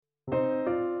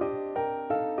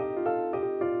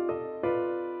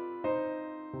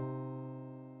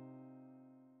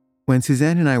When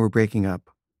Suzanne and I were breaking up,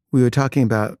 we were talking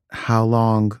about how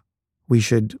long we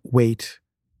should wait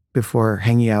before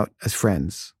hanging out as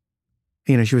friends.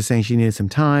 She was saying she needed some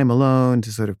time alone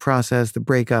to sort of process the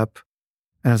breakup.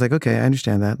 And I was like, okay, I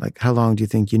understand that. Like, how long do you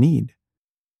think you need?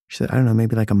 She said, I don't know,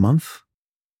 maybe like a month.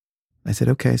 I said,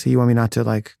 okay, so you want me not to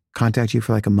like contact you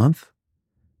for like a month?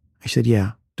 She said,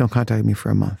 yeah, don't contact me for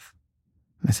a month.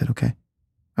 And I said, okay,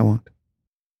 I won't.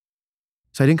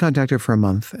 So I didn't contact her for a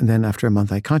month. And then after a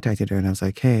month, I contacted her and I was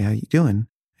like, hey, how you doing?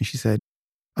 And she said,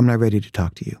 I'm not ready to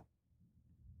talk to you.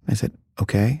 I said,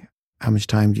 okay, how much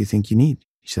time do you think you need?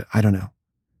 She said, I don't know,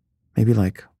 maybe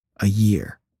like a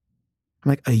year. I'm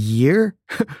like, a year?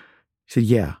 She said,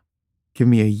 yeah, give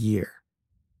me a year.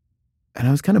 And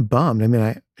I was kind of bummed. I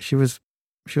mean, she was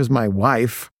my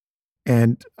wife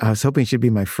and I was hoping she'd be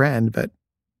my friend, but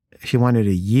she wanted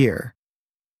a year.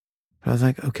 But I was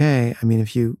like, okay, I mean,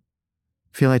 if you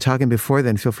feel like talking before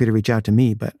then, feel free to reach out to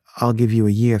me, but I'll give you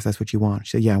a year if that's what you want.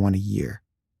 She said, yeah, I want a year.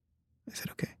 I said,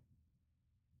 okay.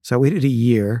 So I waited a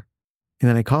year and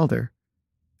then I called her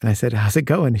and I said, how's it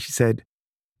going? And she said,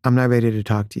 I'm not ready to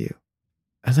talk to you.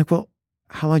 I was like, well,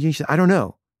 how long do you? She said, I don't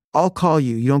know. I'll call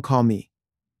you. You don't call me.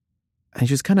 And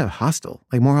she was kind of hostile,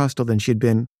 like more hostile than she'd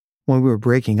been when we were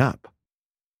breaking up.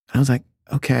 And I was like,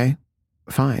 okay,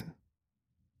 fine.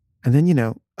 And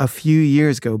then, a few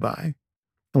years go by.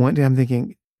 And one day I'm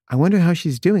thinking, I wonder how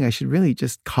she's doing. I should really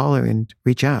just call her and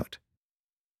reach out.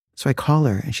 So I call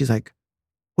her and she's like,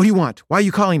 what do you want? Why are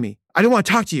you calling me? I don't want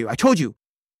to talk to you. I told you.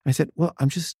 And I said, well, I'm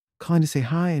just calling to say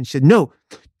hi. And she said, no,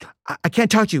 I can't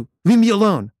talk to you. Leave me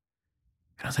alone.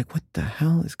 And I was like, what the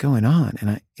hell is going on?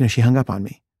 And she hung up on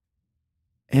me.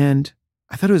 And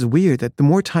I thought it was weird that the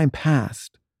more time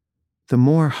passed, the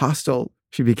more hostile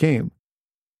she became.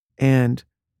 And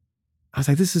I was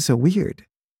like, this is so weird.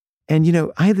 And,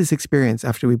 I had this experience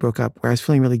after we broke up where I was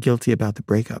feeling really guilty about the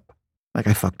breakup. Like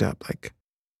I fucked up. Like,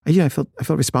 I felt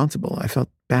responsible. I felt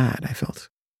bad. I felt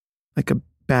like a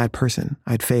bad person.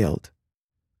 I'd failed.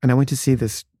 And I went to see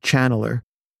this channeler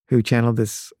who channeled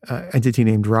this entity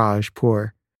named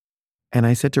Rajpur. And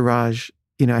I said to Raj,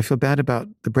 I feel bad about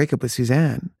the breakup with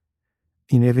Suzanne.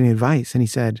 Do you have any advice? And he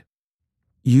said,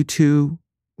 you two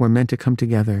were meant to come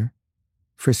together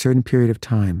for a certain period of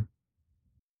time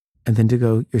and then to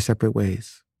go your separate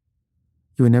ways.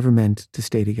 You were never meant to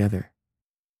stay together.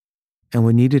 And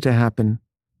what needed to happen,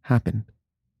 happened.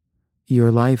 Your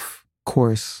life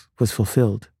course was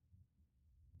fulfilled.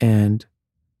 And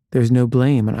there's no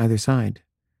blame on either side.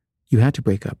 You had to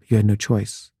break up. You had no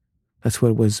choice. That's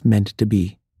what it was meant to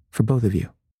be for both of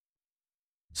you.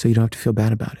 So you don't have to feel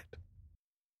bad about it.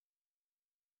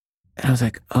 And I was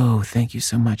like, oh, thank you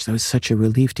so much. That was such a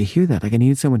relief to hear that. Like I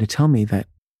needed someone to tell me that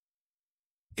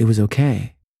it was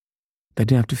okay. That I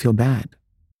didn't have to feel bad.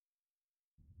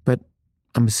 But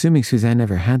I'm assuming Suzanne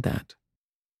never had that.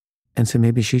 And so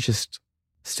maybe she just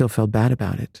still felt bad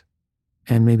about it.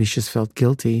 And maybe she just felt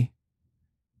guilty.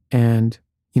 And,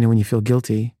 when you feel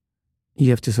guilty,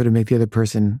 you have to sort of make the other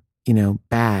person,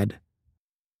 bad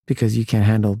because you can't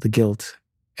handle the guilt.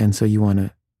 And so you want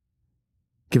to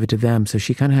give it to them. So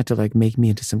she kind of had to like make me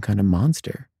into some kind of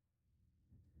monster.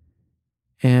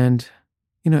 And,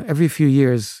 every few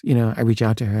years, I reach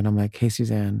out to her and I'm like, hey,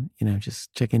 Suzanne,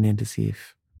 just checking in to see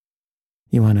if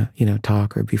you want to,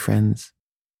 talk or be friends.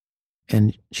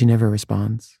 And she never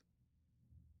responds.